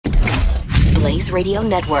Blaze Radio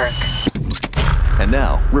Network. And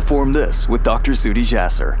now, Reform This with Dr. Zuhdi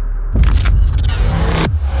Jasser.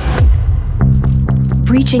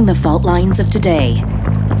 Breaching the fault lines of today.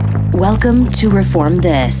 Welcome to Reform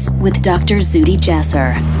This with Dr. Zuhdi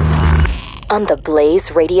Jasser on the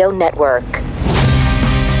Blaze Radio Network.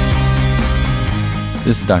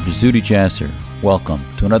 This is Dr. Zuhdi Jasser. Welcome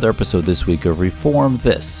to another episode this week of Reform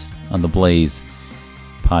This on the Blaze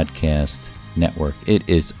Podcast Network. It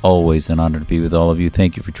is always an honor to be with all of you.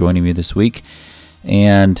 Thank you for joining me this week.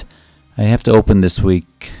 And I have to open this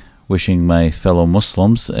week wishing my fellow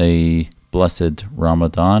Muslims a blessed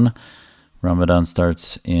Ramadan. Ramadan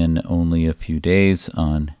starts in only a few days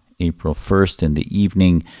on April 1st in the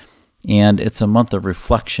evening. And it's a month of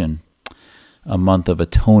reflection, a month of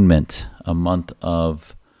atonement, a month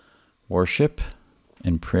of worship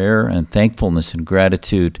and prayer and thankfulness and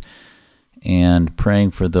gratitude, and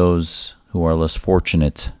praying for those who are less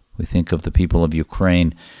fortunate. We think of the people of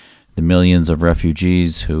Ukraine, the millions of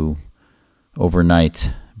refugees who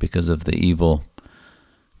overnight, because of the evil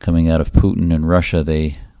coming out of Putin and Russia,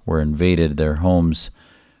 they were invaded. Their homes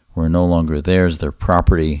were no longer theirs. Their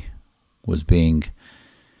property was being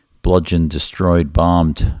bludgeoned, destroyed,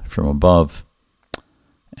 bombed from above.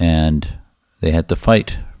 And they had to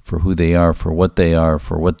fight for who they are, for what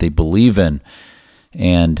they believe in.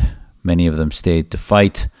 And many of them stayed to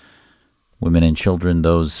fight. Women and children,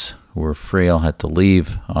 those who were frail, had to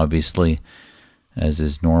leave, obviously, as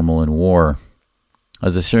is normal in war.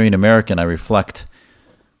 As a Syrian American, I reflect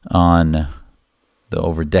on the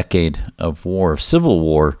over decade of war, of civil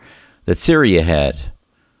war, that Syria had,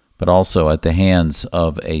 but also at the hands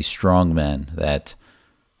of a strongman that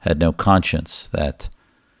had no conscience, that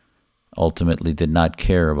ultimately did not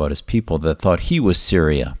care about his people, that thought he was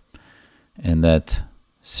Syria, and that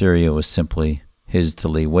Syria was simply his to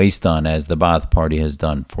lay waste on, as the Ba'ath Party has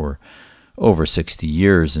done for over 60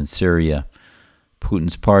 years in Syria.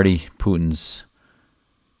 Putin's party, Putin's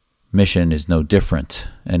mission is no different.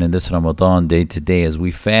 And in this Ramadan, day to day, as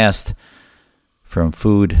we fast from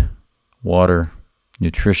food, water,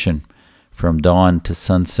 nutrition, from dawn to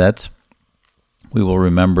sunset, we will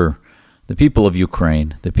remember the people of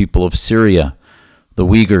Ukraine, the people of Syria, the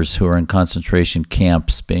Uyghurs who are in concentration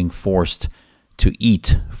camps being forced to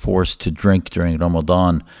eat, forced to drink during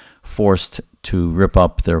Ramadan, forced to rip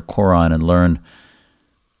up their Quran and learn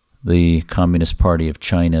the Communist Party of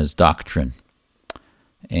China's doctrine.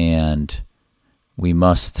 And we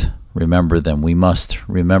must remember them. We must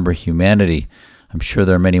remember humanity. I'm sure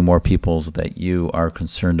there are many more peoples that you are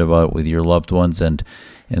concerned about with your loved ones, and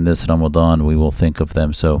in this Ramadan we will think of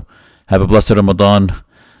them. So have a blessed Ramadan,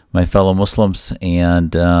 my fellow Muslims.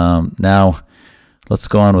 And now let's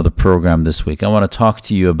go on with the program this week. I want to talk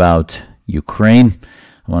to you about Ukraine.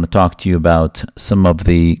 I want to talk to you about some of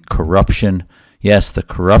the corruption. Yes, the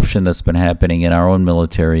corruption that's been happening in our own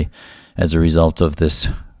military as a result of this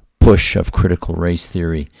push of critical race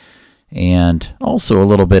theory. And also a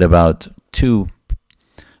little bit about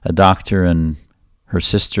a doctor and her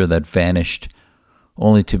sister that vanished,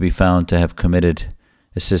 only to be found to have committed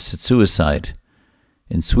assisted suicide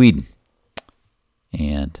in Sweden.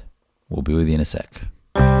 And we'll be with you in a sec.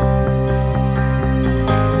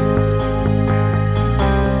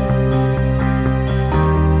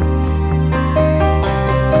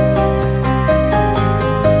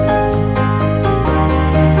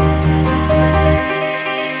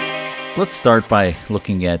 Let's start by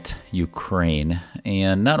looking at Ukraine,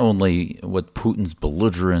 and not only what Putin's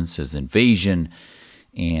belligerence, his invasion,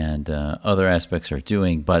 and other aspects are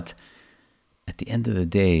doing, but at the end of the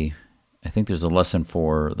day, I think there's a lesson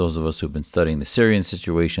for those of us who've been studying the Syrian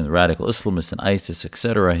situation, the radical Islamists and ISIS,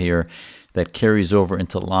 etc. here, that carries over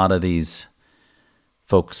into a lot of these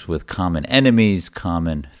folks with common enemies,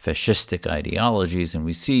 common fascistic ideologies. And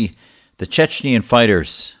we see the Chechnyan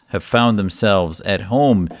fighters have found themselves at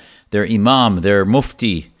home, their imam, their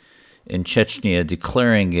mufti in Chechnya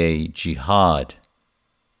declaring a jihad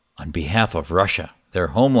on behalf of Russia, their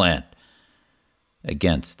homeland,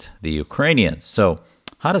 against the Ukrainians. So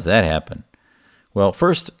how does that happen? Well,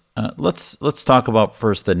 first, let's talk about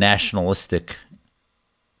first the nationalistic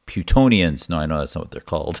Putonians. No, I know that's not what they're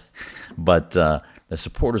called, but the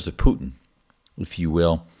supporters of Putin, if you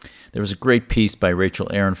will. There was a great piece by Rachel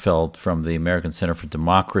Ehrenfeld from the American Center for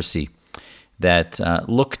Democracy that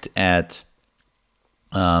looked at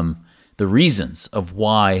the reasons of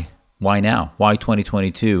why now, why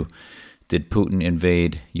 2022 did Putin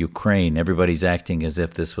invade Ukraine. Everybody's acting as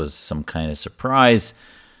if this was some kind of surprise.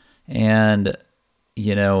 And,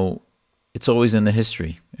 you know, it's always in the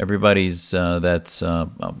history. Everybody's that's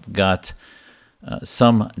got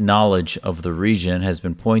some knowledge of the region has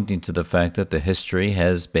been pointing to the fact that the history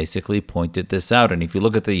has basically pointed this out. And if you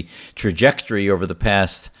look at the trajectory over the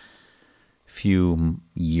past few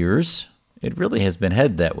years, it really has been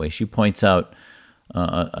headed that way. She points out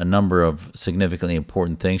a number of significantly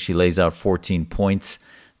important things. She lays out 14 points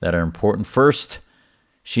that are important. First,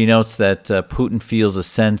 she notes that Putin feels a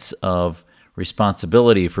sense of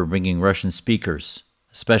responsibility for bringing Russian speakers,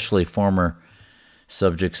 especially former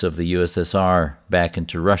subjects of the USSR, back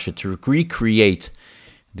into Russia to recreate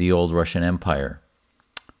the old Russian Empire.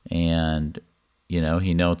 And,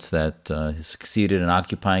 he notes that he succeeded in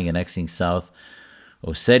occupying and annexing South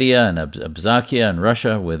Ossetia and Abkhazia in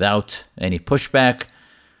Russia without any pushback.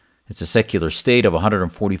 It's a secular state of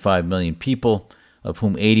 145 million people, of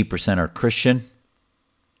whom 80% are Christian,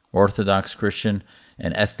 Orthodox Christian,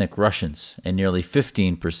 and ethnic Russians, and nearly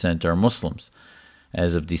 15% are Muslims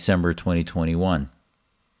as of December 2021.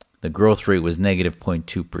 The growth rate was negative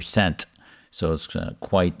 0.2%, so it's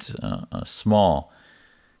quite small.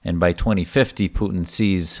 And by 2050, Putin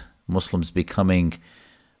sees Muslims becoming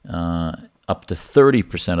up to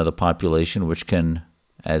 30% of the population, which can,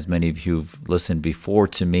 as many of you who've listened before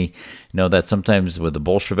to me, know that sometimes with the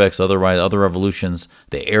Bolsheviks, other revolutions,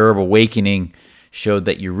 the Arab awakening showed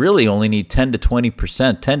that you really only need 10 to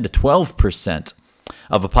 20%, 10 to 12%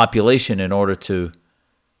 of a population in order to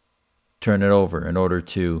turn it over, in order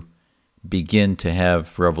to begin to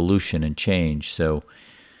have revolution and change. So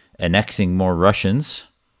annexing more Russians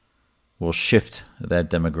will shift that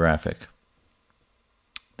demographic.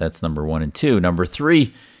 That's number one. And two. Number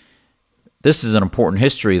three, this is an important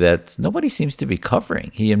history that nobody seems to be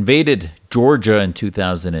covering. He invaded Georgia in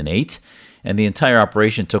 2008, and the entire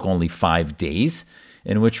operation took only 5 days,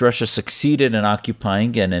 in which Russia succeeded in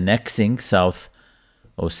occupying and annexing South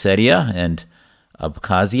Ossetia and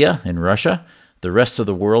Abkhazia in Russia. The rest of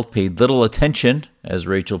the world paid little attention, as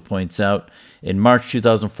Rachel points out. In March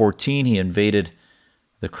 2014, he invaded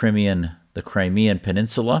the Crimean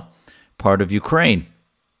Peninsula, part of Ukraine.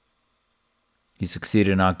 He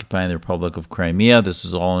succeeded in occupying the Republic of Crimea. This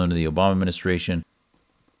was all under the Obama administration.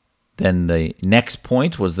 Then the next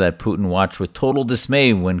point was that Putin watched with total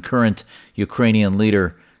dismay when current Ukrainian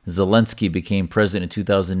leader Zelensky became president in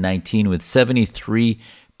 2019 with 73%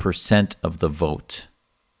 of the vote.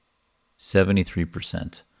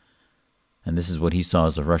 73%. And this is what he saw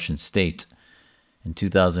as a Russian state. In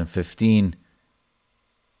 2015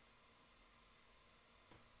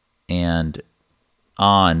 and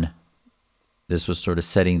on, this was sort of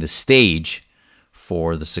setting the stage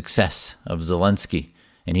for the success of Zelensky.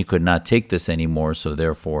 And he could not take this anymore, so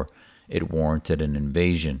therefore it warranted an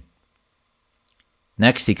invasion.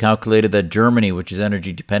 Next, he calculated that Germany, which is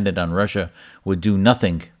energy dependent on Russia, would do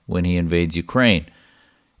nothing when he invades Ukraine.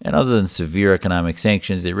 And other than severe economic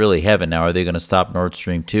sanctions, they really haven't. Now, are they going to stop Nord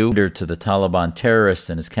Stream 2? To the Taliban terrorists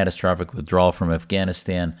and his catastrophic withdrawal from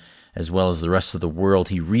Afghanistan, as well as the rest of the world,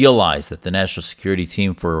 he realized that the national security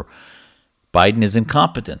team for Biden is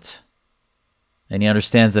incompetent. And he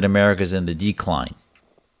understands that America is in the decline.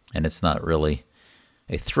 And it's not really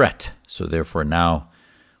a threat. So therefore now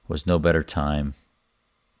was no better time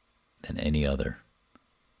than any other.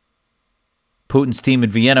 Putin's team in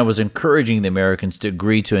Vienna was encouraging the Americans to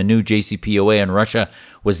agree to a new JCPOA, and Russia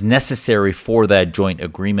was necessary for that joint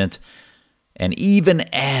agreement. And even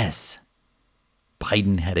as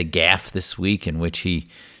Biden had a gaffe this week in which he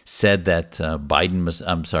said that that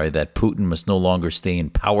Putin must no longer stay in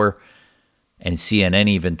power, and CNN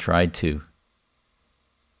even tried to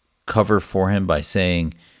cover for him by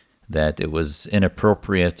saying that it was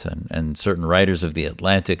inappropriate, and certain writers of The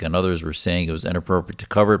Atlantic and others were saying it was inappropriate to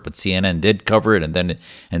cover it, but CNN did cover it, and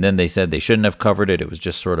then they said they shouldn't have covered it. It was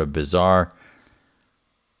just sort of bizarre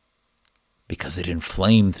because it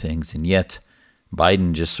inflamed things, and yet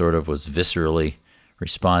Biden just sort of was viscerally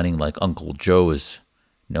responding like Uncle Joe is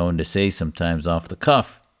known to say sometimes off the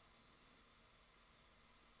cuff.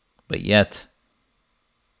 But yet,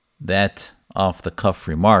 that off-the-cuff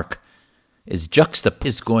remark is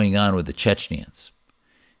juxtaposed going on with the Chechens.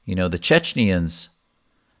 The Chechens,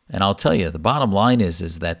 and I'll tell you, the bottom line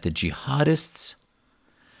is that the jihadists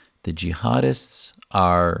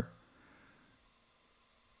are,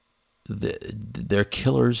 they're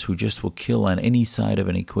killers who just will kill on any side of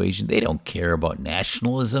an equation. They don't care about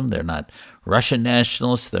nationalism. They're not Russian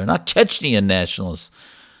nationalists. They're not Chechnyan nationalists.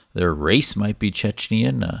 Their race might be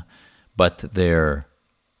Chechnyan, but their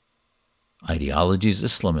ideology is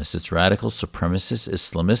Islamist. It's radical supremacist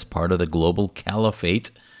Islamist, part of the global caliphate.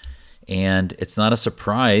 And it's not a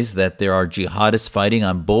surprise that there are jihadists fighting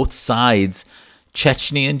on both sides,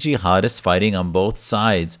 Chechnyan jihadists fighting on both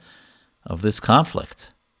sides of this conflict.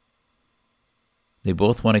 They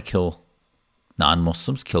both want to kill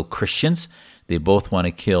non-Muslims, kill Christians. They both want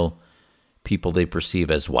to kill people they perceive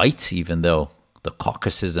as white, even though the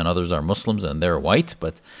Caucasus and others are Muslims and they're white,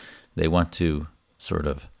 but they want to sort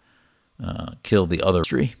of kill the other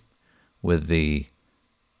with the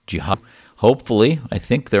jihad. Hopefully, I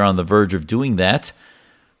think they're on the verge of doing that.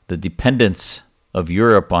 The dependence of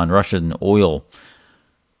Europe on Russian oil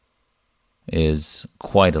is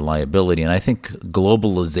quite a liability, and I think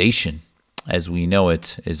globalization, as we know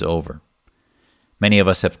it, is over. Many of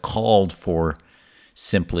us have called for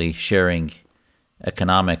simply sharing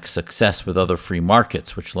economic success with other free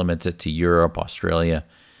markets, which limits it to Europe, Australia,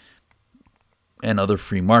 and other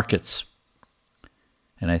free markets.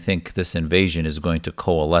 And I think this invasion is going to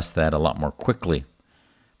coalesce that a lot more quickly.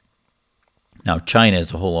 Now, China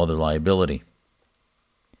is a whole other liability.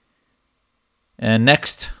 And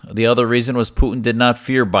next, the other reason was Putin did not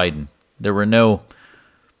fear Biden. There were no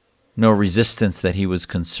resistance that he was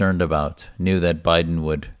concerned about. Knew that Biden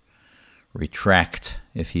would retract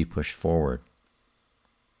if he pushed forward.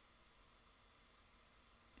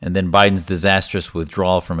 And then Biden's disastrous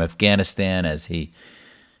withdrawal from Afghanistan as he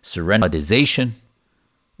surrendered,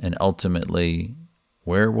 and ultimately,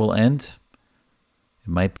 where it will end? It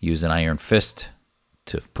might use an iron fist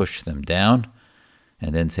to push them down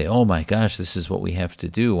and then say, oh my gosh, this is what we have to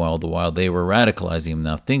do, while they were radicalizing him.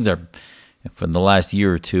 Now, things are, from the last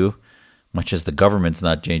year or two, much as the government's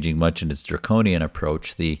not changing much in its draconian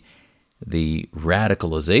approach, the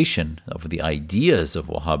radicalization of the ideas of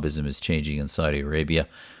Wahhabism is changing in Saudi Arabia,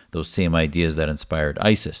 those same ideas that inspired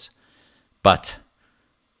ISIS. But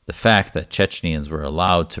the fact that Chechens were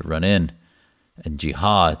allowed to run in and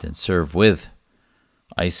jihad and serve with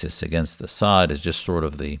ISIS against Assad is just sort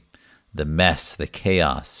of the mess, the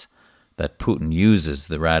chaos that Putin uses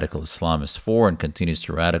the radical Islamists for and continues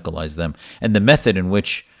to radicalize them, and the method in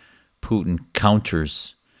which Putin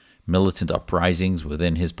counters militant uprisings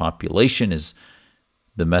within his population is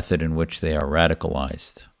the method in which they are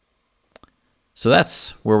radicalized. So that's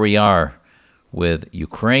where we are with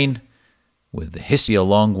Ukraine, with the history of a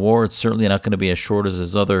long war. It's certainly not going to be as short as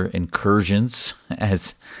his other incursions,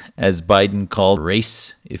 as Biden called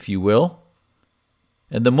race, if you will.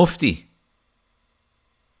 And the Mufti,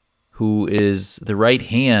 who is the right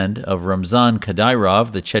hand of Ramzan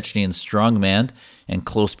Kadyrov, the Chechen strongman and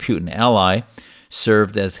close Putin ally,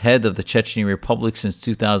 served as head of the Chechen Republic since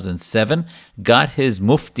 2007, got his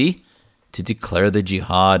Mufti to declare the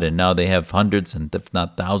jihad, and now they have hundreds and if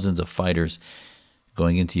not thousands of fighters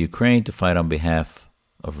going into Ukraine to fight on behalf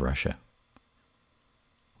of Russia.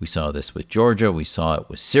 We saw this with Georgia, we saw it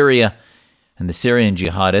with Syria, and the Syrian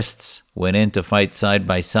jihadists went in to fight side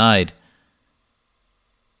by side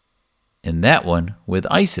in that one with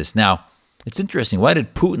ISIS. Now, it's interesting. Why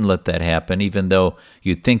did Putin let that happen, even though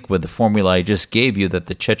you'd think with the formula I just gave you that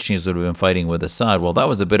the Chechens would have been fighting with Assad? Well, that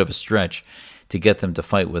was a bit of a stretch to get them to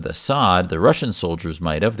fight with Assad. The Russian soldiers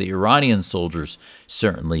might have. The Iranian soldiers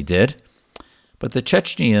certainly did. But the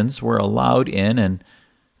Chechens were allowed in, and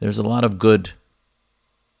there's a lot of good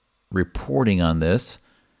reporting on this,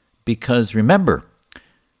 because remember,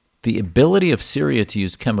 the ability of Syria to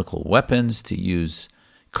use chemical weapons, to use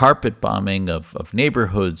carpet bombing of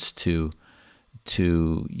neighborhoods, to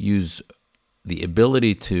use the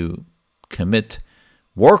ability to commit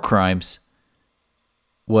war crimes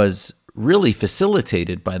was really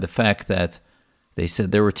facilitated by the fact that they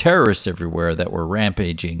said there were terrorists everywhere that were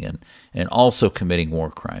rampaging and also committing war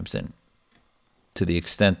crimes. And to the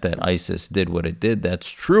extent that ISIS did what it did, that's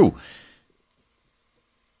true.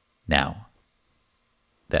 Now,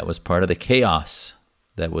 that was part of the chaos.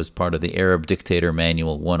 That was part of the Arab Dictator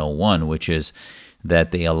Manual 101, which is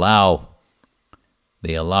that they allow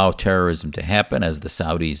terrorism to happen as the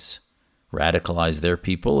Saudis radicalize their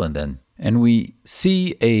people, and we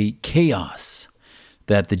see a chaos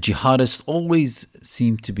that the jihadists always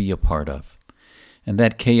seem to be a part of. And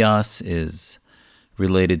that chaos is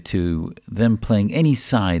related to them playing any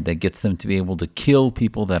side that gets them to be able to kill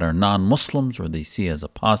people that are non-Muslims or they see as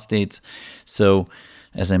apostates. So,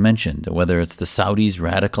 as I mentioned, whether it's the Saudis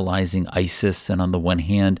radicalizing ISIS, and on the one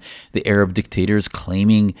hand, the Arab dictators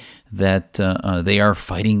claiming that they are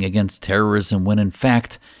fighting against terrorism, when in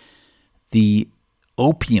fact, the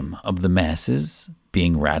opium of the masses,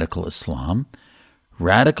 being radical Islam,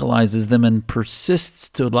 radicalizes them and persists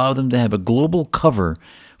to allow them to have a global cover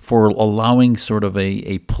for allowing sort of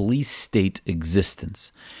a police state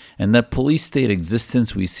existence. And that police state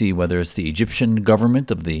existence we see, whether it's the Egyptian government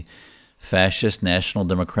of the fascist National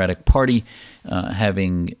Democratic Party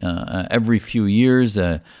having every few years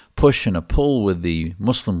a push and a pull with the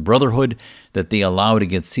Muslim Brotherhood that they allow to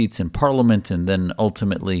get seats in parliament, and then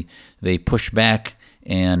ultimately they push back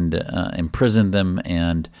and imprison them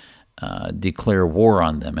and declare war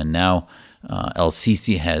on them. And now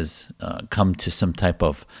El-Sisi has come to some type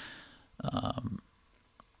of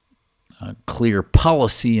clear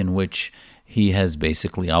policy in which he has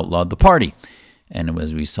basically outlawed the party. And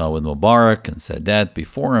as we saw with Mubarak and Sadat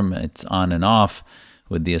before him, it's on and off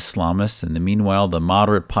with the Islamists. And meanwhile, the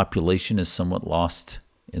moderate population is somewhat lost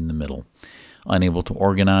in the middle, unable to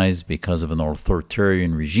organize because of an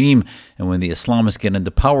authoritarian regime. And when the Islamists get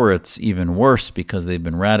into power, it's even worse because they've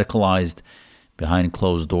been radicalized behind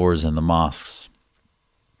closed doors in the mosques.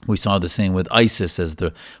 We saw the same with ISIS, as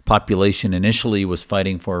the population initially was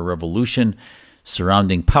fighting for a revolution.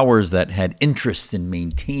 Surrounding powers that had interests in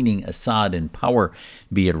maintaining Assad in power,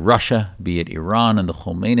 be it Russia, be it Iran, and the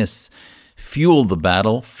Khomeinis, fueled the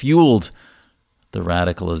battle, fueled the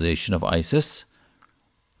radicalization of ISIS,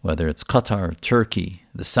 whether it's Qatar, Turkey,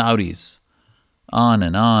 the Saudis, on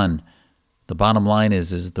and on. The bottom line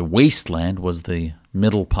is the wasteland was the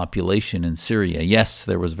middle population in Syria. Yes,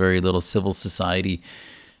 there was very little civil society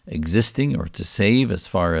existing or to save as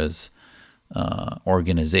far as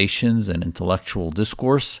organizations and intellectual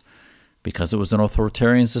discourse, because it was an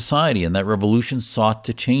authoritarian society, and that revolution sought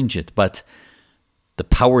to change it. But the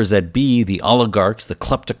powers that be, the oligarchs, the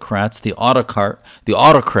kleptocrats, the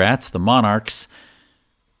autocrats, the monarchs,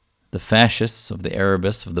 the fascists of the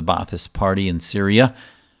Arabists, of the Ba'athist Party in Syria,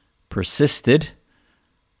 persisted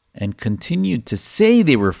and continued to say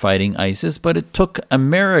they were fighting ISIS, but it took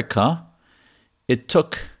America, it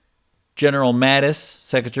took General Mattis,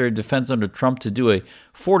 Secretary of Defense under Trump, to do a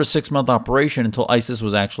 4 to 6 month operation until ISIS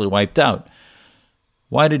was actually wiped out.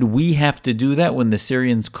 Why did we have to do that when the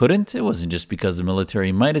Syrians couldn't? It wasn't just because of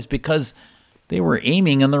military might. It's because they were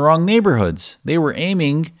aiming in the wrong neighborhoods. They were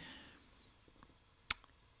aiming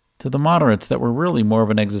to the moderates that were really more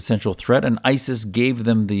of an existential threat, and ISIS gave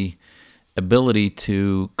them the ability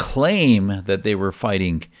to claim that they were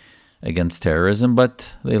fighting against terrorism,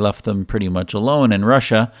 but they left them pretty much alone. And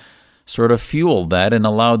Russia sort of fueled that and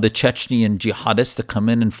allowed the Chechnyan jihadists to come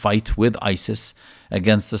in and fight with ISIS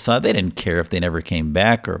against Assad. They didn't care if they never came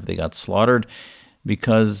back or if they got slaughtered,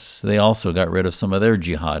 because they also got rid of some of their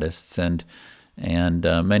jihadists. And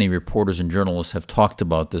many reporters and journalists have talked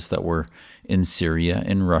about this that were in Syria,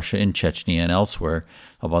 in Russia, in Chechnya, and elsewhere,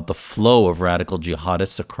 about the flow of radical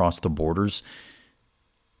jihadists across the borders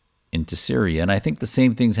into Syria. And I think the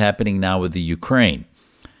same thing's happening now with the Ukraine.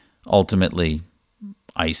 Ultimately,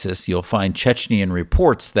 ISIS, you'll find Chechnyan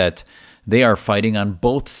reports that they are fighting on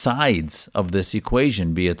both sides of this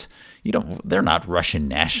equation, be it, they're not Russian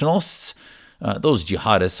nationalists. Those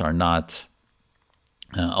jihadists are not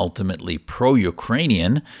ultimately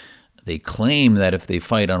pro-Ukrainian. They claim that if they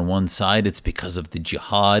fight on one side, it's because of the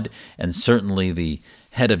jihad, and certainly the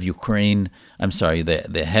head of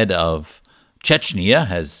the head of Chechnya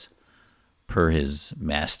has, per his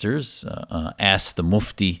masters, asked the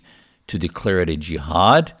Mufti to declare it a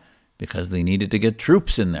jihad because they needed to get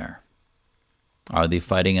troops in there. Are they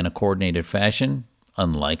fighting in a coordinated fashion?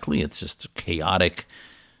 Unlikely. It's just chaotic,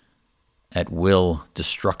 at-will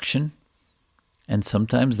destruction. And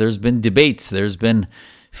sometimes there's been debates, there's been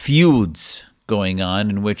feuds going on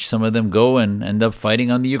in which some of them go and end up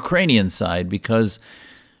fighting on the Ukrainian side because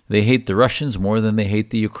they hate the Russians more than they hate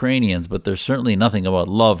the Ukrainians. But there's certainly nothing about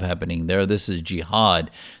love happening there. This is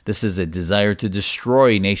jihad. This is a desire to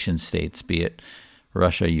destroy nation states, be it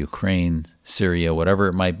Russia, Ukraine, Syria, whatever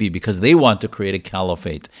it might be, because they want to create a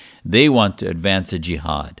caliphate. They want to advance a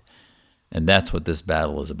jihad. And that's what this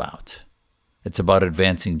battle is about. It's about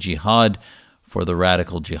advancing jihad for the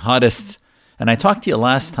radical jihadists. And I talked to you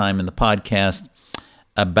last time in the podcast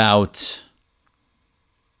about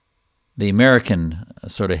the American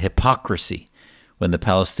sort of hypocrisy when the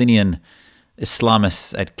Palestinian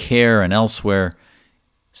Islamists at CAIR and elsewhere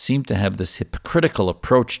seem to have this hypocritical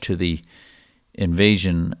approach to the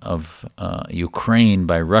invasion of Ukraine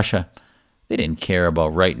by Russia. They didn't care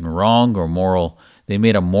about right and wrong or moral. They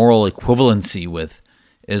made a moral equivalency with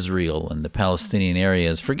Israel and the Palestinian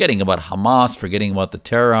areas, forgetting about Hamas, forgetting about the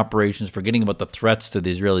terror operations, forgetting about the threats to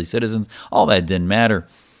the Israeli citizens. All that didn't matter.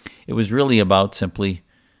 It was really about simply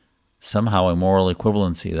somehow a moral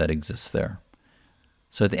equivalency that exists there.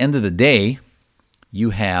 So at the end of the day,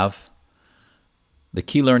 you have the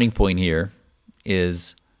key learning point here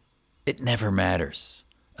is it never matters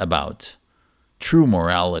about true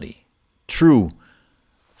morality, true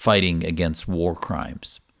fighting against war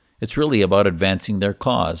crimes. It's really about advancing their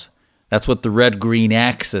cause. That's what the red-green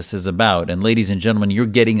axis is about. And ladies and gentlemen, you're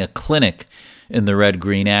getting a clinic in the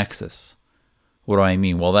red-green axis. What do I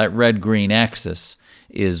mean? Well, that red-green axis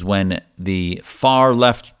is when the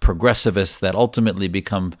far-left progressivists that ultimately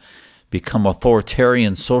become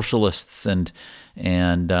authoritarian socialists and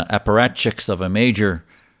apparatchiks of a major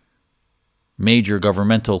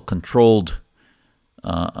governmental-controlled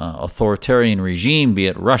authoritarian regime, be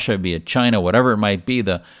it Russia, be it China, whatever it might be,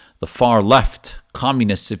 the far-left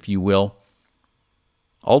communists, if you will,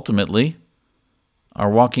 ultimately are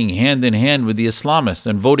walking hand in hand with the Islamists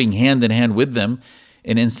and voting hand in hand with them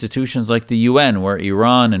in institutions like the UN, where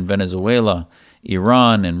Iran and Venezuela,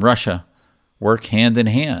 Iran and Russia work hand in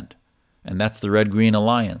hand. And that's the Red-Green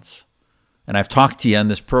Alliance. And I've talked to you on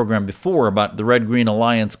this program before about the Red-Green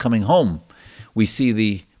Alliance coming home. We see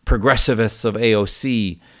the progressivists of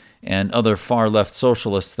AOC and other far-left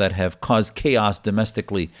socialists that have caused chaos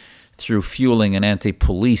domestically through fueling an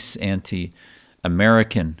anti-police,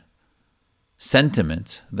 anti-American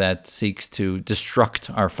sentiment that seeks to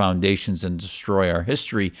destruct our foundations and destroy our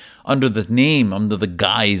history under the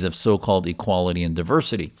guise of so-called equality and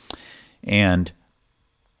diversity. And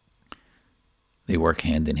they work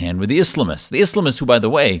hand in hand with the Islamists. The Islamists who, by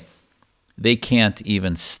the way, they can't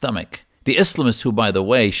even stomach. The Islamists who, by the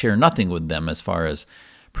way, share nothing with them as far as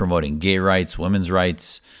promoting gay rights, women's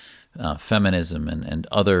rights, feminism, and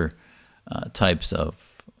other types of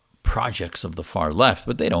projects of the far left,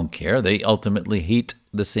 but they don't care. They ultimately hate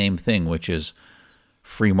the same thing, which is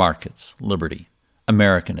free markets, liberty,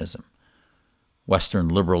 Americanism, Western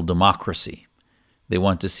liberal democracy. They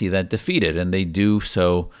want to see that defeated, and they do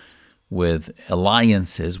so with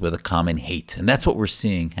alliances with a common hate. And that's what we're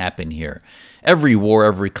seeing happen here. Every war,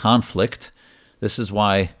 every conflict. This is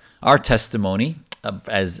why our testimony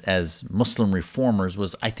as Muslim reformers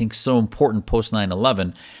was, I think, so important post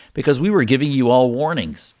 9/11, because we were giving you all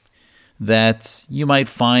warnings that you might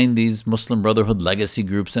find these Muslim Brotherhood legacy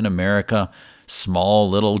groups in America, small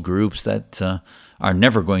little groups that are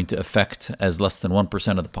never going to affect, as less than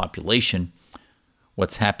 1% of the population,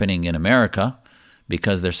 what's happening in America,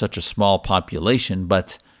 because they're such a small population.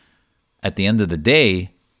 But at the end of the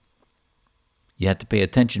day, you have to pay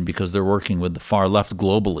attention because they're working with the far left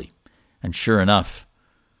globally. And sure enough,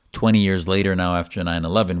 20 years later now after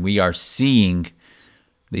 9/11, we are seeing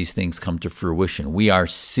these things come to fruition. We are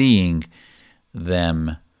seeing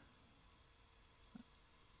them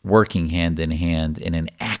working hand in hand in an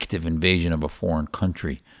active invasion of a foreign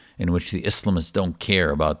country in which the Islamists don't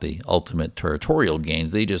care about the ultimate territorial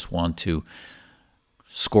gains. They just want to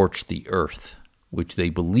scorch the earth, which they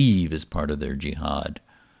believe is part of their jihad.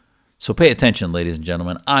 So pay attention, ladies and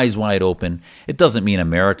gentlemen, eyes wide open. It doesn't mean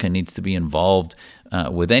America needs to be involved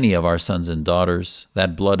with any of our sons and daughters.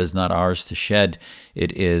 That blood is not ours to shed.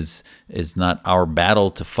 It is not our battle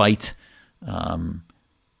to fight.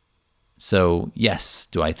 So yes,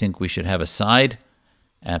 do I think we should have a side?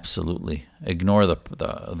 Absolutely. Ignore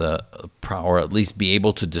or at least be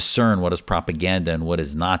able to discern what is propaganda and what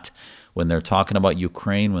is not when they're talking about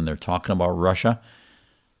Ukraine, when they're talking about Russia,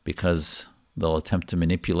 because they'll attempt to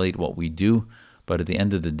manipulate what we do. But at the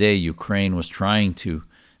end of the day, Ukraine was trying to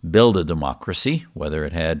build a democracy, whether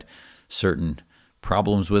it had certain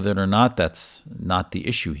problems with it or not. That's not the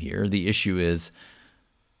issue here. The issue is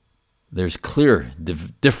there's clear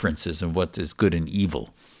differences in what is good and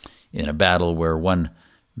evil in a battle where one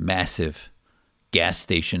massive gas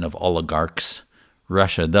station of oligarchs,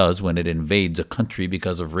 Russia does when it invades a country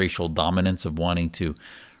because of racial dominance, of wanting to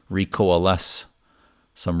recoalesce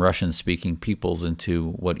some Russian-speaking peoples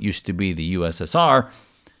into what used to be the USSR,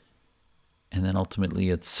 and then ultimately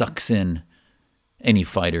it sucks in any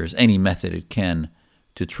fighters, any method it can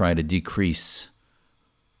to try to decrease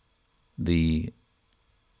the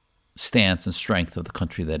stance and strength of the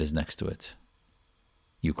country that is next to it,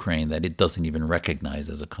 Ukraine, that it doesn't even recognize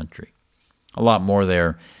as a country. A lot more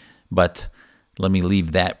there, but let me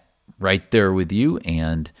leave that right there with you,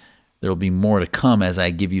 and there will be more to come as I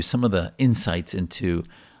give you some of the insights into,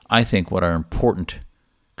 I think, what are important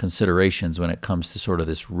considerations when it comes to sort of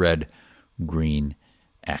this red-green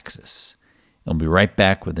axis. I'll be right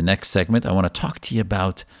back with the next segment. I want to talk to you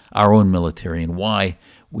about our own military and why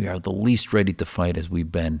we are the least ready to fight as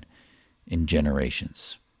we've been in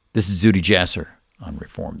generations. This is Zuhdi Jasser on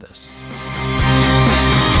Reform This.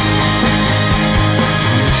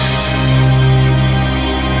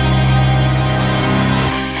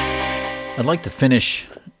 I'd like to finish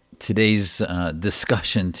today's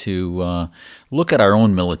discussion to look at our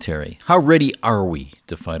own military. How ready are we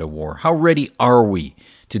to fight a war? How ready are we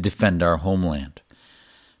to defend our homeland?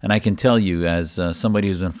 And I can tell you, as somebody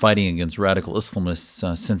who's been fighting against radical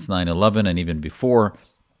Islamists since 9/11 and even before,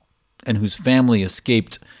 and whose family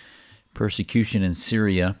escaped persecution in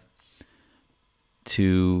Syria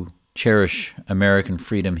to cherish American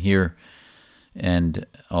freedom here, and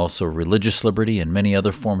also religious liberty and many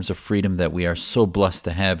other forms of freedom that we are so blessed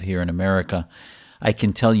to have here in America. I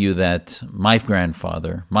can tell you that my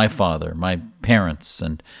grandfather, my father, my parents,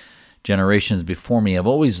 and generations before me have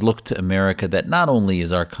always looked to America, that not only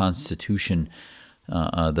is our Constitution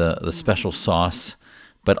the special sauce,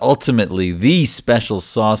 but ultimately the special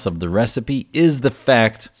sauce of the recipe is the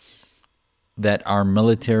fact that our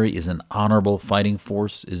military is an honorable fighting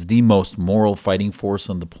force, is the most moral fighting force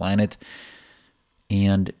on the planet,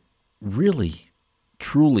 and really,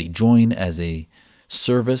 truly join as a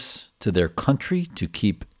service to their country to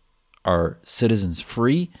keep our citizens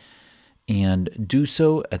free, and do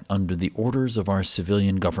so under the orders of our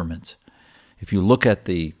civilian government. If you look at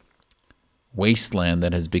the wasteland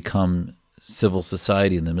that has become civil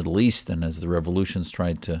society in the Middle East, and as the revolutions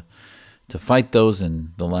tried to fight those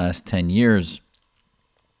in the last 10 years,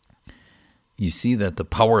 you see that the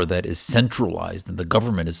power that is centralized in the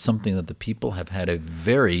government is something that the people have had a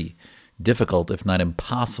very difficult, if not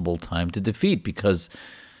impossible, time to defeat. Because,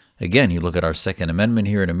 again, you look at our Second Amendment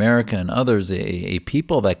here in America and others, a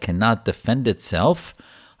people that cannot defend itself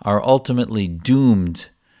are ultimately doomed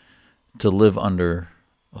to live under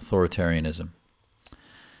authoritarianism.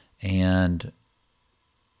 And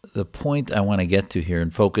the point I want to get to here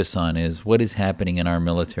and focus on is what is happening in our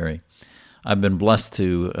military. I've been blessed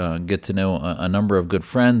to get to know a number of good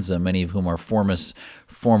friends, many of whom are former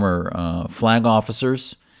flag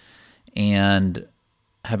officers. And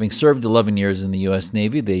having served 11 years in the U.S.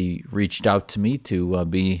 Navy, they reached out to me to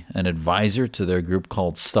be an advisor to their group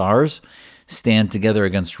called STARS, Stand Together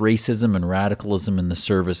Against Racism and Radicalism in the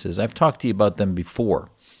Services. I've talked to you about them before.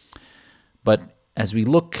 But as we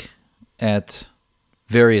look at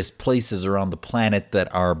various places around the planet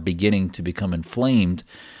that are beginning to become inflamed,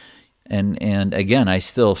 and again, I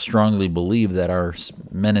still strongly believe that our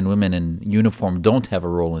men and women in uniform don't have a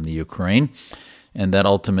role in the Ukraine, and that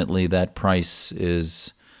ultimately that price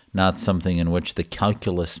is not something in which the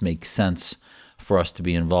calculus makes sense for us to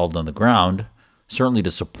be involved on the ground, certainly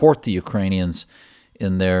to support the Ukrainians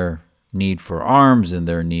in their need for arms, in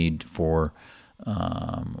their need for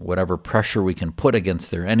whatever pressure we can put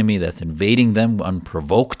against their enemy that's invading them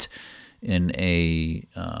unprovoked in a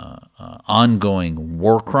ongoing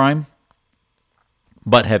war crime.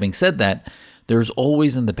 But having said that, there's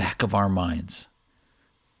always in the back of our minds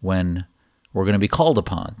when we're going to be called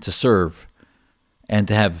upon to serve and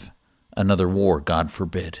to have another war, God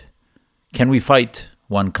forbid. Can we fight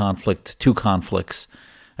one conflict, two conflicts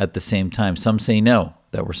at the same time? Some say no,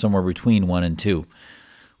 that we're somewhere between 1 and 2.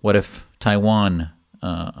 What if Taiwan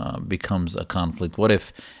becomes a conflict? What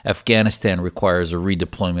if Afghanistan requires a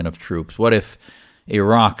redeployment of troops? What if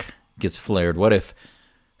Iraq gets flared? What if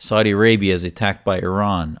Saudi Arabia is attacked by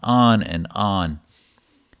Iran? On and on.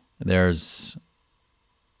 There's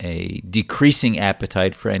a decreasing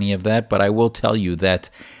appetite for any of that, but I will tell you that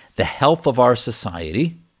the health of our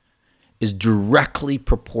society is directly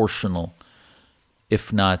proportional,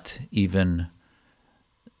 if not even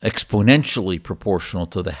exponentially proportional,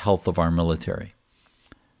 to the health of our military.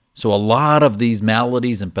 So a lot of these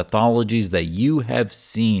maladies and pathologies that you have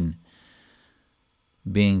seen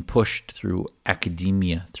being pushed through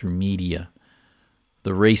academia, through media,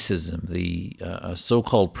 the racism, the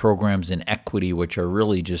so-called programs in equity, which are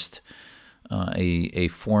really just a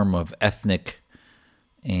form of ethnic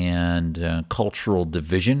and cultural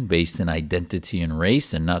division based in identity and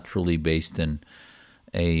race, and not truly based in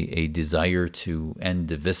a desire to end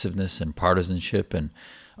divisiveness and partisanship and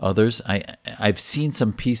others. I've seen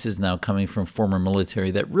some pieces now coming from former military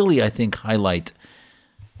that really, I think, highlight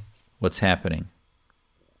what's happening.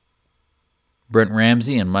 Brent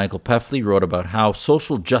Ramsey and Michael Peffley wrote about how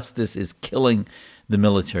social justice is killing the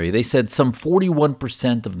military. They said some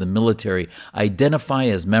 41% of the military identify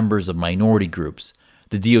as members of minority groups.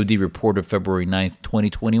 The DoD reported February 9th,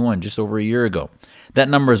 2021, just over a year ago. That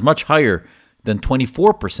number is much higher than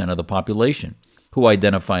 24% of the population who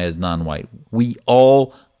identify as non-white. We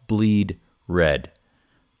all bleed red,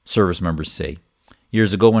 service members say.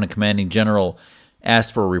 Years ago, when a commanding general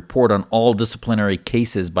asked for a report on all disciplinary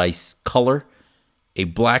cases by color, a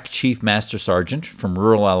black chief master sergeant from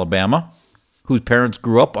rural Alabama, whose parents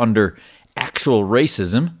grew up under actual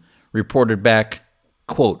racism, reported back,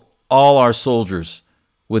 quote, "All our soldiers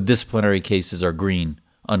with disciplinary cases are green,"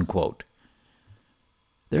 unquote.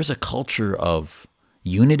 There's a culture of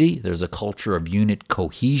unity. There's a culture of unit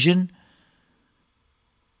cohesion.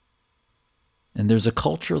 And there's a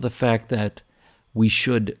culture of the fact that we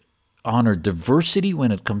should honor diversity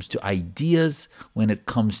when it comes to ideas, when it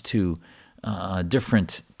comes to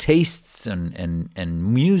different tastes and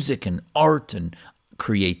music and art and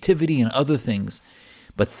creativity and other things.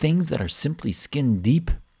 But things that are simply skin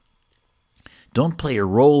deep don't play a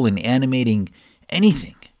role in animating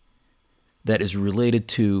anything that is related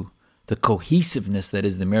to the cohesiveness that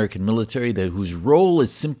is the American military, whose role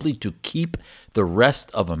is simply to keep the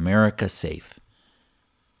rest of America safe.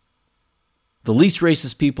 The least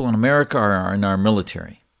racist people in America are in our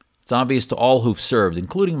military. It's obvious to all who've served,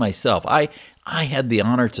 including myself. I had the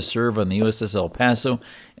honor to serve on the USS El Paso,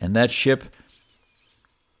 and that ship,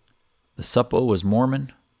 the SUPO was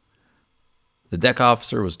Mormon, the deck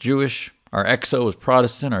officer was Jewish, our XO was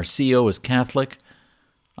Protestant, our CO was Catholic,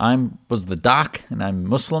 I was the doc, and I'm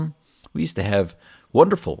Muslim. We used to have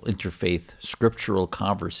wonderful interfaith scriptural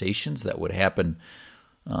conversations that would happen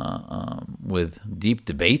with deep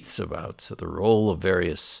debates about the role of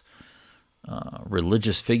various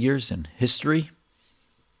religious figures in history.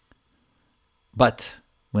 But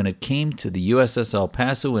when it came to the USS El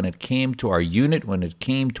Paso, when it came to our unit, when it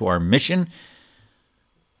came to our mission,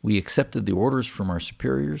 we accepted the orders from our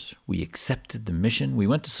superiors. We accepted the mission. We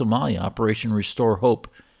went to Somalia, Operation Restore Hope.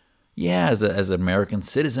 Yeah, as an American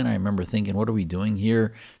citizen, I remember thinking, what are we doing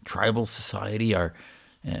here? Tribal society.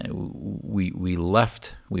 We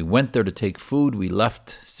left. We went there to take food. We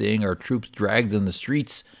left seeing our troops dragged in the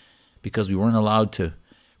streets because we weren't allowed to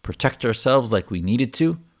protect ourselves like we needed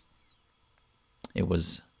to. It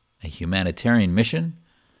was a humanitarian mission.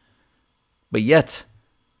 But yet,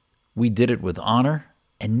 we did it with honor,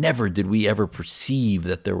 and never did we ever perceive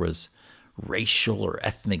that there was racial or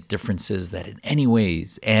ethnic differences that in any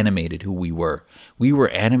ways animated who we were. We were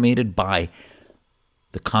animated by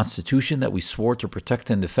the Constitution that we swore to protect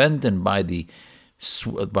and defend, and by the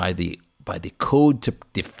code to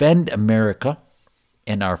defend America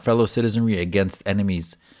and our fellow citizenry against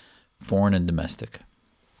enemies, foreign and domestic.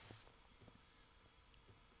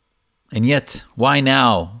 And yet, why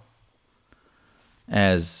now,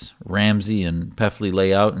 as Ramsey and Peffley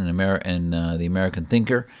lay out in The American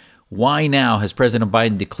Thinker, why now has President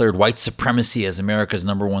Biden declared white supremacy as America's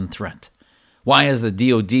number one threat? Why has the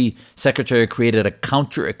DOD Secretary created a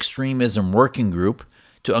counter-extremism working group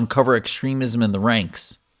to uncover extremism in the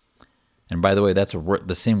ranks? And by the way, that's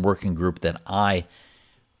the same working group that I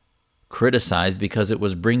criticized because it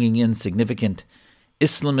was bringing in significant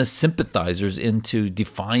Islamist sympathizers in to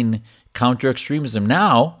define counter-extremism.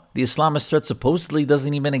 Now, the Islamist threat supposedly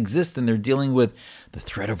doesn't even exist, and they're dealing with the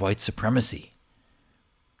threat of white supremacy.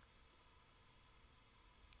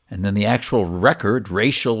 And then the actual record,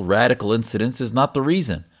 racial radical incidents, is not the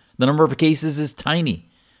reason. The number of cases is tiny.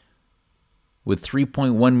 With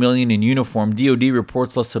 3.1 million in uniform, DOD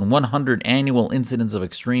reports less than 100 annual incidents of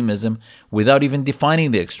extremism without even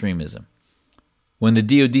defining the extremism. When the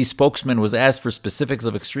DOD spokesman was asked for specifics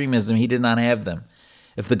of extremism, he did not have them.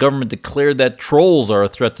 If the government declared that trolls are a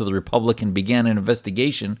threat to the Republic and began an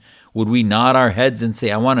investigation, would we nod our heads and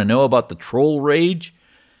say, I want to know about the troll rage?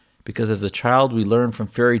 Because as a child, we learned from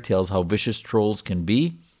fairy tales how vicious trolls can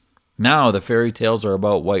be. Now the fairy tales are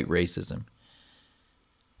about white racism.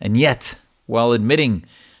 And yet, while admitting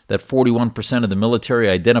that 41% of the military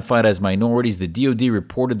identified as minorities, the DOD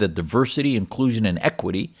reported that diversity, inclusion, and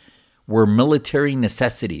equity were military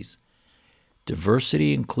necessities.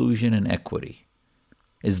 Diversity, inclusion, and equity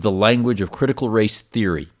is the language of critical race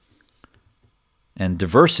theory. And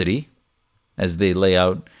diversity, as they lay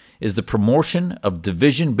out, is the promotion of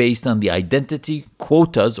division based on the identity,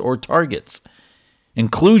 quotas, or targets.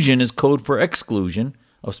 Inclusion is code for exclusion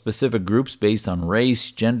of specific groups based on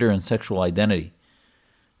race, gender, and sexual identity.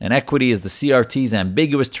 And equity is the CRT's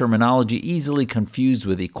ambiguous terminology easily confused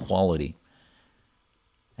with equality.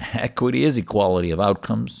 Equity is equality of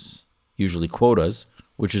outcomes, usually quotas,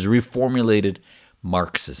 which is reformulated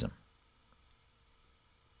Marxism.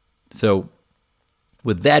 So,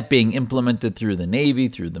 with that being implemented through the Navy,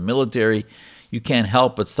 through the military, you can't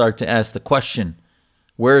help but start to ask the question,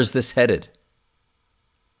 where is this headed?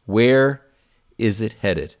 Where is it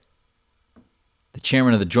headed? The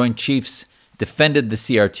chairman of the Joint Chiefs defended the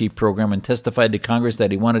CRT program and testified to Congress that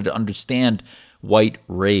he wanted to understand white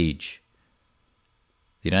rage.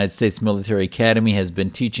 The United States Military Academy has been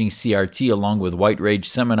teaching CRT along with white rage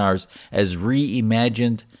seminars as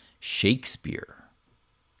reimagined Shakespeare.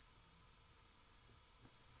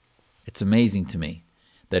 It's amazing to me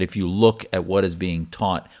that if you look at what is being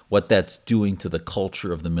taught, what that's doing to the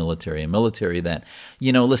culture of the military, a military that,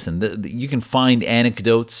 listen, you can find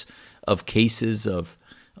anecdotes of cases of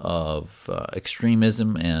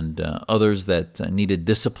extremism and others that needed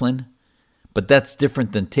discipline, But that's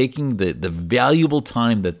different than taking the valuable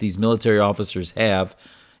time that these military officers have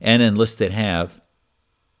and enlisted have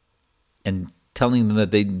and telling them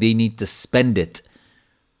that they need to spend it.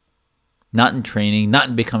 Not in training, not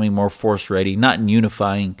in becoming more force ready, not in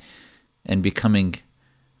unifying and becoming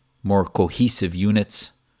more cohesive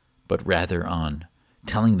units, but rather on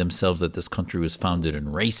telling themselves that this country was founded in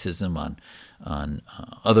racism, on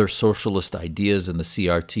other socialist ideas and the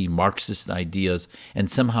CRT, Marxist ideas, and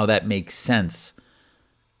somehow that makes sense.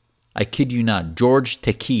 I kid you not, George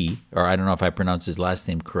Takei, or I don't know if I pronounce his last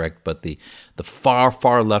name correct, but the far,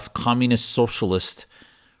 far left communist socialist,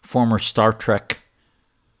 former Star Trek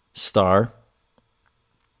star,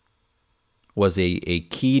 was a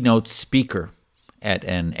keynote speaker at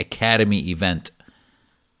an academy event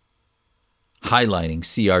highlighting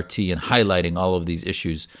CRT and highlighting all of these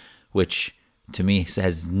issues, which to me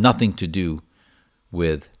has nothing to do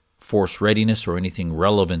with force readiness or anything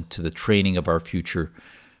relevant to the training of our future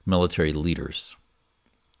military leaders.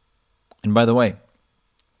 And by the way,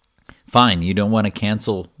 fine, you don't want to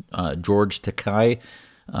cancel George Takei.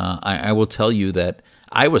 I will tell you that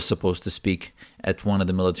I was supposed to speak at one of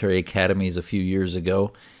the military academies a few years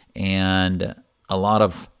ago, and a lot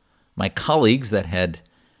of my colleagues that had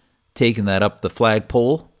taken that up the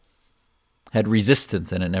flagpole had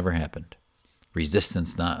resistance, and it never happened.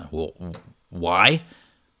 Resistance, not, well, why?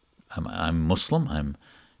 I'm Muslim. I'm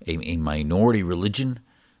a minority religion.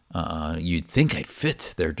 You'd think I'd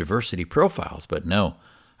fit their diversity profiles, but no,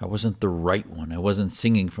 I wasn't the right one. I wasn't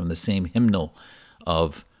singing from the same hymnal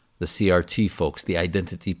of the CRT folks, the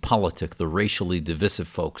identity politic, the racially divisive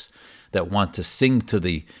folks that want to sing to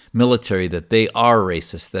the military that they are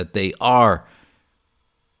racist, that they are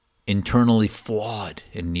internally flawed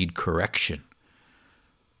and need correction,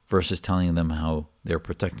 versus telling them how they're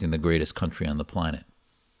protecting the greatest country on the planet.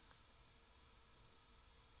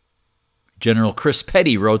 General Chris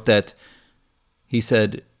Petty wrote that, he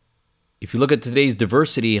said, if you look at today's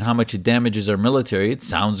diversity and how much it damages our military, it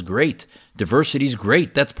sounds great. Diversity is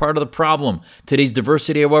great. That's part of the problem. Today's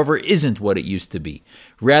diversity, however, isn't what it used to be.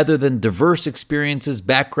 Rather than diverse experiences,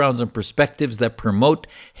 backgrounds, and perspectives that promote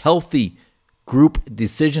healthy group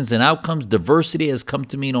decisions and outcomes, diversity has come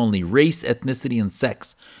to mean only race, ethnicity, and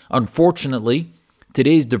sex. Unfortunately,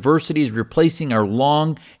 today's diversity is replacing our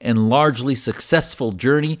long and largely successful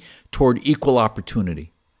journey toward equal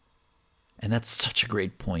opportunity. And that's such a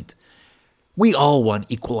great point. We all want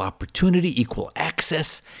equal opportunity, equal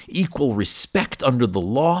access, equal respect under the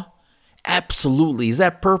law. Absolutely. Is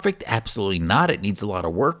that perfect? Absolutely not. It needs a lot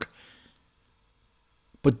of work.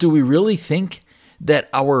 But do we really think that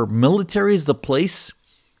our military is the place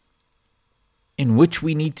in which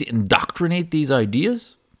we need to indoctrinate these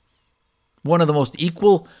ideas? One of the most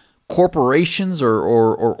equal corporations or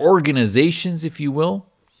organizations, if you will,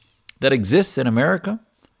 that exists in America.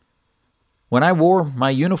 When I wore my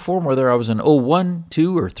uniform, whether I was an 01,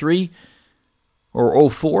 2, or 3, or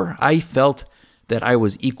 04, I felt that I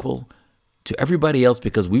was equal to everybody else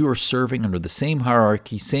because we were serving under the same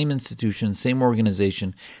hierarchy, same institution, same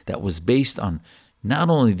organization that was based on not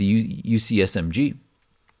only the UCSMG,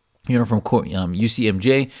 Uniform Code,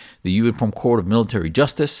 UCMJ, the Uniform Code of Military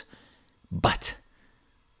Justice, but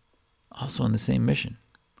also on the same mission.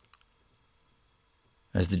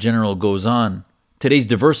 As the general goes on, today's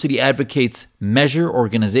diversity advocates measure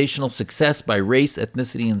organizational success by race,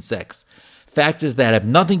 ethnicity, and sex, factors that have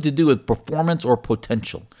nothing to do with performance or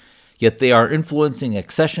potential. Yet they are influencing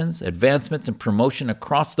accessions, advancements, and promotion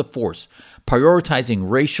across the force. Prioritizing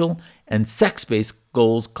racial and sex-based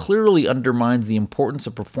goals clearly undermines the importance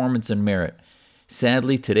of performance and merit.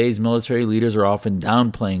 Sadly, today's military leaders are often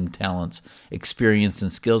downplaying talents, experience,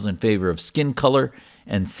 and skills in favor of skin color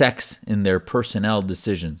and sex in their personnel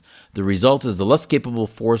decisions. The result is a less capable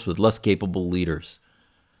force with less capable leaders.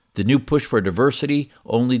 The new push for diversity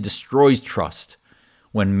only destroys trust.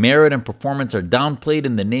 When merit and performance are downplayed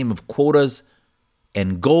in the name of quotas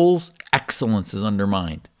and goals, excellence is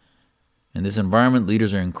undermined. In this environment,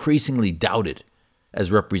 leaders are increasingly doubted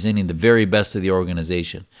as representing the very best of the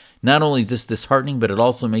organization. Not only is this disheartening, but it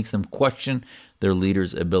also makes them question their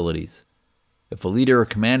leaders' abilities. If a leader or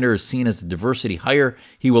commander is seen as a diversity hire,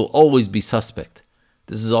 he will always be suspect.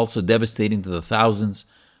 This is also devastating to the thousands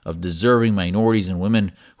of deserving minorities and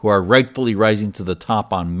women who are rightfully rising to the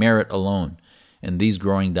top on merit alone. And these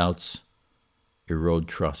growing doubts erode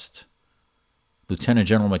trust. Lieutenant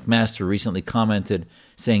General McMaster recently commented,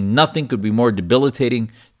 saying nothing could be more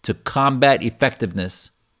debilitating to combat effectiveness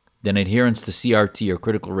than adherence to CRT or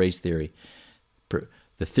critical race theory.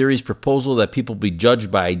 The theory's proposal that people be judged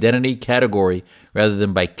by identity category rather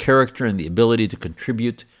than by character and the ability to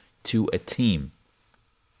contribute to a team.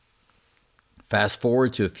 Fast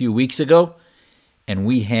forward to a few weeks ago, and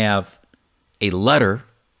we have a letter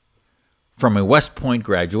from a West Point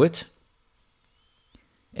graduate.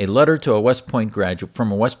 A letter to a West Point graduate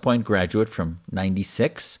from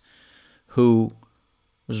 96 who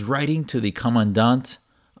was writing to the commandant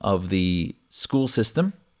of the school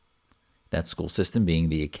system, that school system being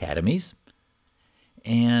the academies,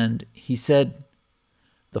 and he said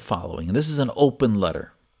the following, and this is an open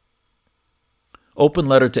letter. Open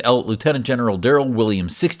letter to Lieutenant General Darrell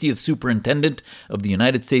Williams, 60th Superintendent of the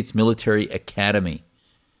United States Military Academy.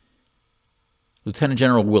 Lieutenant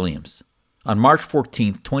General Williams, on March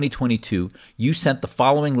 14th, 2022, you sent the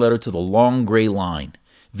following letter to the Long Gray Line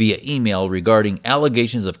via email regarding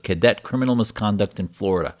allegations of cadet criminal misconduct in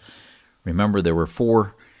Florida. Remember, there were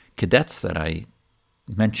 4 cadets that I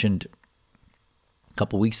mentioned a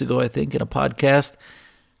couple weeks ago, I think, in a podcast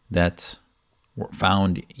that were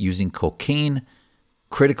found using cocaine,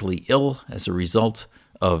 critically ill as a result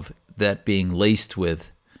of that being laced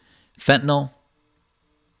with fentanyl.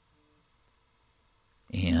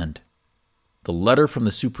 And the letter from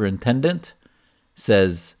the superintendent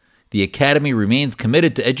says, the Academy remains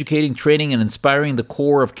committed to educating, training, and inspiring the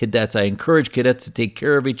core of cadets. I encourage cadets to take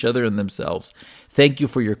care of each other and themselves. Thank you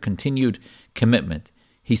for your continued commitment.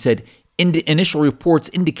 He said, initial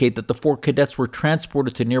reports indicate that the 4 cadets were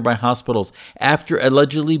transported to nearby hospitals after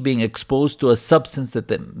allegedly being exposed to a substance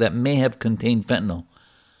that may have contained fentanyl.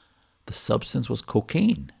 The substance was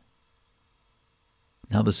cocaine.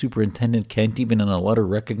 Now the superintendent can't even in a letter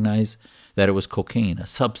recognize that it was cocaine, a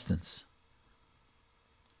substance.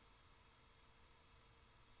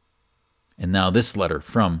 And now this letter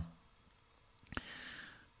from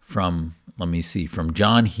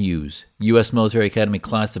John Hughes, U.S. Military Academy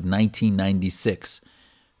class of 1996,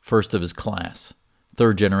 first of his class,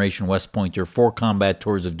 3rd generation West Pointer, 4 combat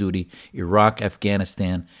tours of duty, Iraq,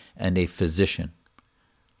 Afghanistan, and a physician.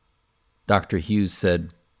 Dr. Hughes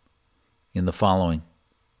said in the following,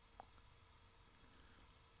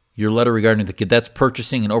 your letter regarding the cadets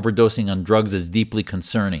purchasing and overdosing on drugs is deeply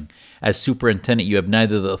concerning. As superintendent, you have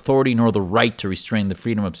neither the authority nor the right to restrain the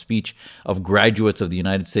freedom of speech of graduates of the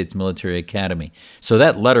United States Military Academy. So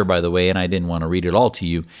that letter, by the way, and I didn't want to read it all to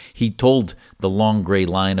you, he told the Long Gray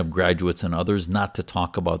Line of graduates and others not to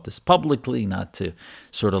talk about this publicly, not to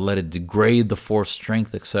sort of let it degrade the force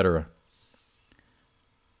strength, etc.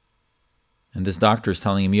 And this doctor is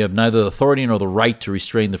telling him, you have neither the authority nor the right to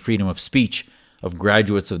restrain the freedom of speech of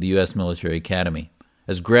graduates of the U.S. Military Academy.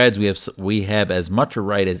 As grads, we have as much a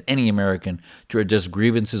right as any American to address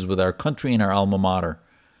grievances with our country and our alma mater.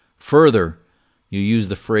 Further, you use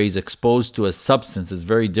the phrase exposed to a substance is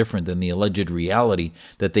very different than the alleged reality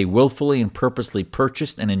that they willfully and purposely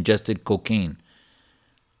purchased and ingested cocaine.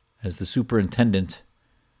 As the superintendent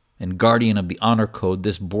and guardian of the honor code,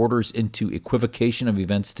 this borders into equivocation of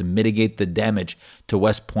events to mitigate the damage to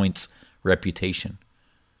West Point's reputation.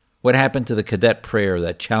 What happened to the cadet prayer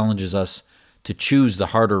that challenges us to choose the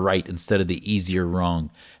harder right instead of the easier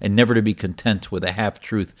wrong, and never to be content with a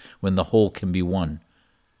half-truth when the whole can be won?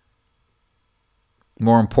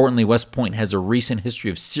 More importantly, West Point has a recent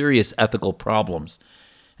history of serious ethical problems.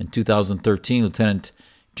 In 2013, Lieutenant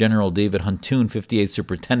General David Huntoon, 58th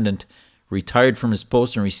Superintendent, retired from his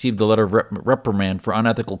post and received a letter of reprimand for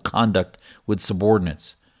unethical conduct with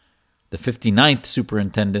subordinates. The 59th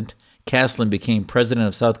Superintendent, Caslin, became president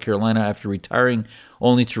of South Carolina after retiring,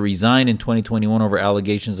 only to resign in 2021 over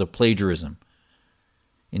allegations of plagiarism.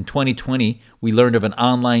 In 2020, we learned of an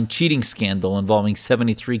online cheating scandal involving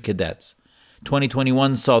 73 cadets.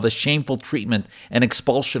 2021 saw the shameful treatment and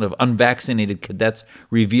expulsion of unvaccinated cadets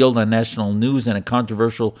revealed on national news and a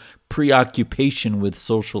controversial preoccupation with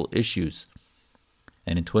social issues.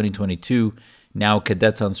 And in 2022, now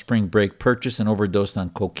cadets on spring break purchased and overdosed on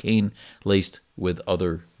cocaine laced with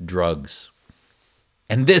other drugs.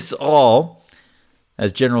 And this all,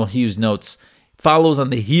 as General Hughes notes, follows on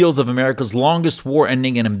the heels of America's longest war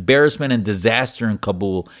ending in embarrassment and disaster in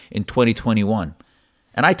Kabul in 2021.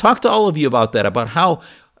 And I talked to all of you about that, about how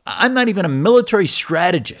I'm not even a military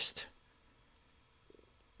strategist.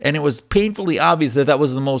 And it was painfully obvious that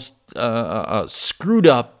was the most screwed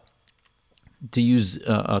up, to use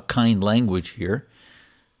a kind language here.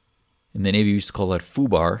 In the Navy, we used to call that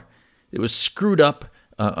FUBAR. It was screwed up,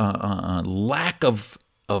 lack of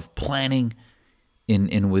planning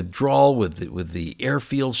in withdrawal with the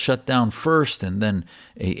airfields shut down first, and then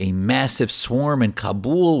a massive swarm in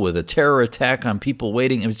Kabul with a terror attack on people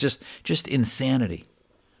waiting. It was just insanity.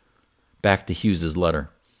 Back to Hughes's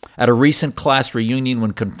letter. At a recent class reunion,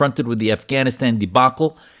 when confronted with the Afghanistan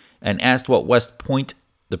debacle and asked what West Point,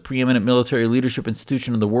 the preeminent military leadership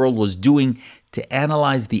institution in the world, was doing to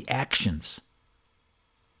analyze the actions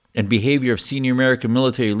and behavior of senior American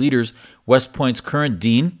military leaders, West Point's current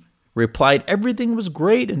dean replied everything was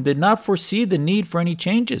great and did not foresee the need for any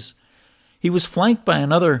changes. He was flanked by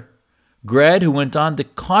another grad who went on to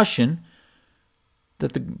caution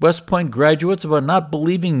that the West Point graduates about not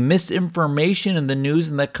believing misinformation in the news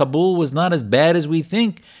and that Kabul was not as bad as we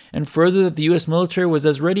think, and further that the U.S. military was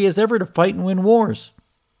as ready as ever to fight and win wars.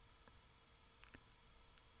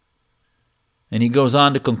 And he goes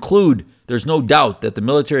on to conclude, there's no doubt that the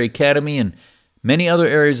military academy and many other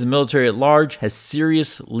areas of the military at large has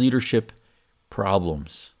serious leadership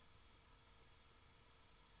problems.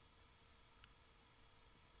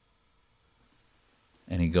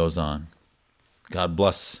 And he goes on. God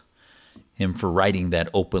bless him for writing that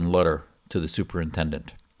open letter to the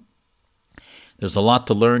superintendent. There's a lot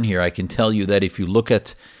to learn here. I can tell you that if you look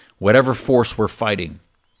at whatever force we're fighting,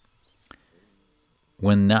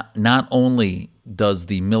 when not only does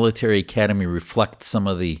the military academy reflect some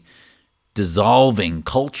of the dissolving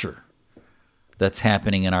culture that's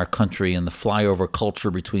happening in our country and the flyover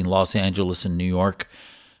culture between Los Angeles and New York,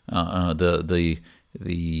 the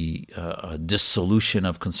dissolution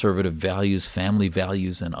of conservative values, family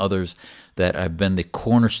values, and others that have been the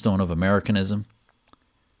cornerstone of Americanism,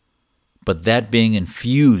 but that being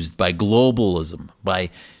infused by globalism, by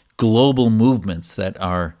global movements that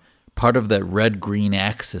are part of that red-green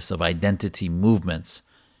axis of identity movements,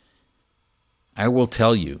 I will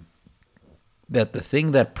tell you that the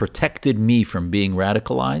thing that protected me from being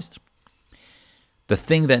radicalized, the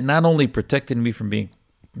thing that not only protected me from being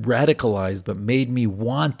radicalized but made me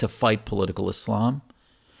want to fight political Islam,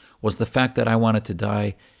 was the fact that I wanted to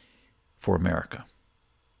die for America,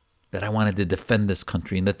 that I wanted to defend this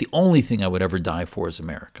country, and that the only thing I would ever die for is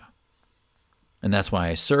America. And that's why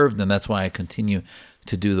I served, and that's why I continue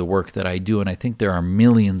to do the work that I do. And I think there are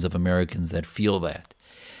millions of Americans that feel that.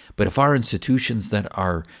 But if our institutions that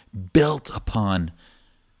are built upon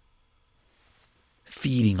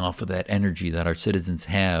feeding off of that energy that our citizens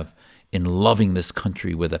have in loving this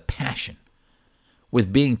country with a passion,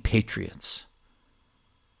 with being patriots,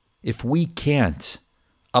 if we can't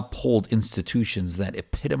uphold institutions that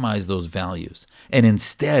epitomize those values and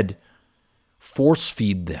instead force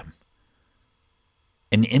feed them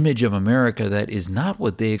an image of America that is not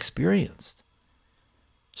what they experienced.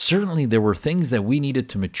 Certainly there were things that we needed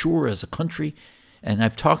to mature as a country, and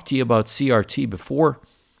I've talked to you about CRT before.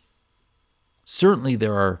 Certainly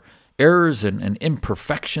there are errors and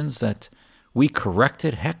imperfections that we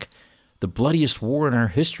corrected. Heck, the bloodiest war in our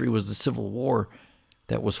history was the Civil War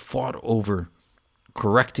that was fought over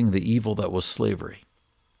correcting the evil that was slavery.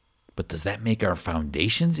 But does that make our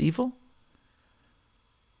foundations evil?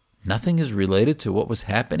 Nothing is related to what was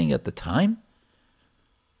happening at the time?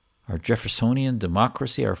 Our Jeffersonian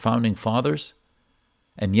democracy, our founding fathers?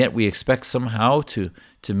 And yet we expect somehow to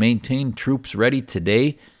maintain troops ready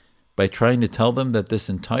today by trying to tell them that this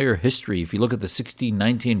entire history, if you look at the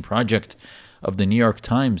 1619 Project of the New York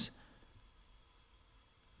Times,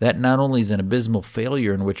 that not only is an abysmal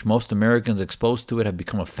failure in which most Americans exposed to it have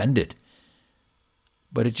become offended,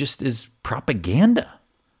 but it just is propaganda.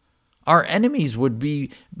 Our enemies would be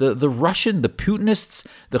the Russian, the Putinists,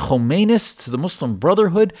 the Khomeinists, the Muslim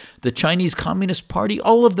Brotherhood, the Chinese Communist Party.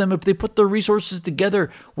 All of them, if they put their resources together,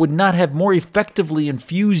 would not have more effectively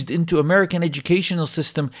infused into American educational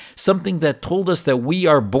system something that told us that we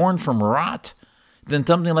are born from rot than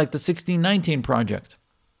something like the 1619 Project.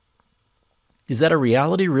 Is that a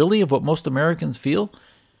reality, really, of what most Americans feel?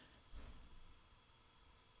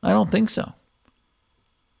 I don't think so.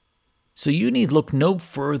 So you need look no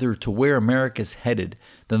further to where America's headed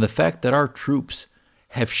than the fact that our troops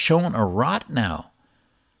have shown a rot now.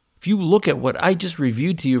 If you look at what I just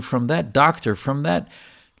reviewed to you from that doctor, from that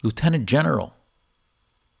lieutenant general,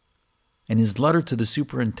 and his letter to the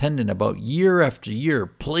superintendent about year after year,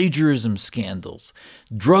 plagiarism scandals,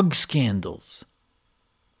 drug scandals.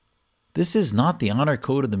 This is not the honor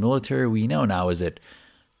code of the military we know now, is it?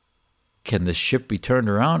 Can the ship be turned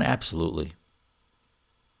around? Absolutely.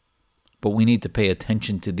 But we need to pay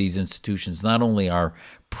attention to these institutions, not only our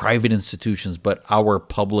private institutions, but our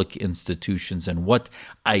public institutions and what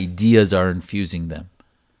ideas are infusing them.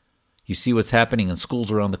 You see what's happening in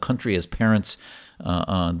schools around the country as parents,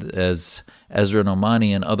 as Ezra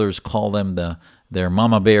Nomani and others call them, their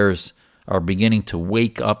mama bears are beginning to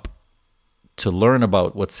wake up to learn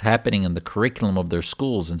about what's happening in the curriculum of their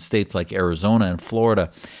schools. In states like Arizona and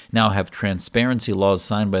Florida now have transparency laws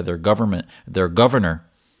signed by their governor,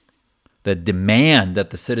 that demand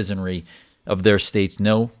that the citizenry of their states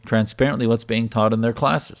know transparently what's being taught in their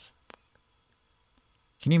classes.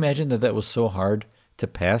 Can you imagine that was so hard to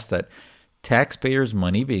pass, that taxpayers'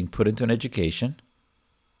 money being put into an education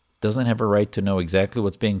doesn't have a right to know exactly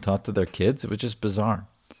what's being taught to their kids. It was just bizarre.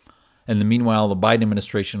 And meanwhile, the Biden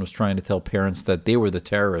administration was trying to tell parents that they were the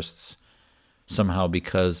terrorists somehow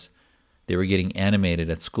because they were getting animated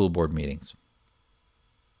at school board meetings.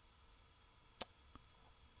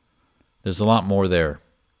 There's a lot more there.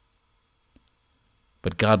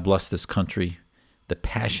 But God bless this country. The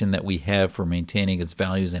passion that we have for maintaining its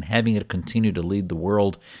values and having it continue to lead the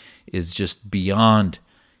world is just beyond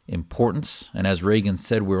importance. And as Reagan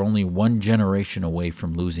said, we're only one generation away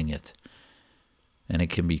from losing it. And it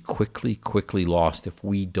can be quickly lost if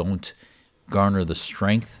we don't garner the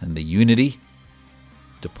strength and the unity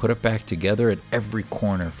to put it back together at every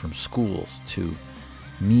corner, from schools to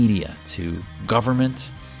media to government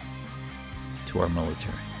to our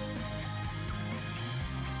military.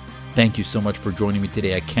 Thank you so much for joining me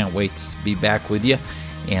today. I can't wait to be back with you.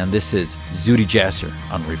 And this is Zuhdi Jasser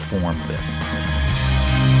on Reform This.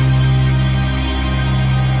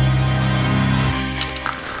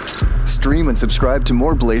 Stream and subscribe to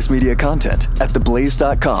more Blaze Media content at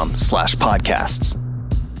theblaze.com/podcasts.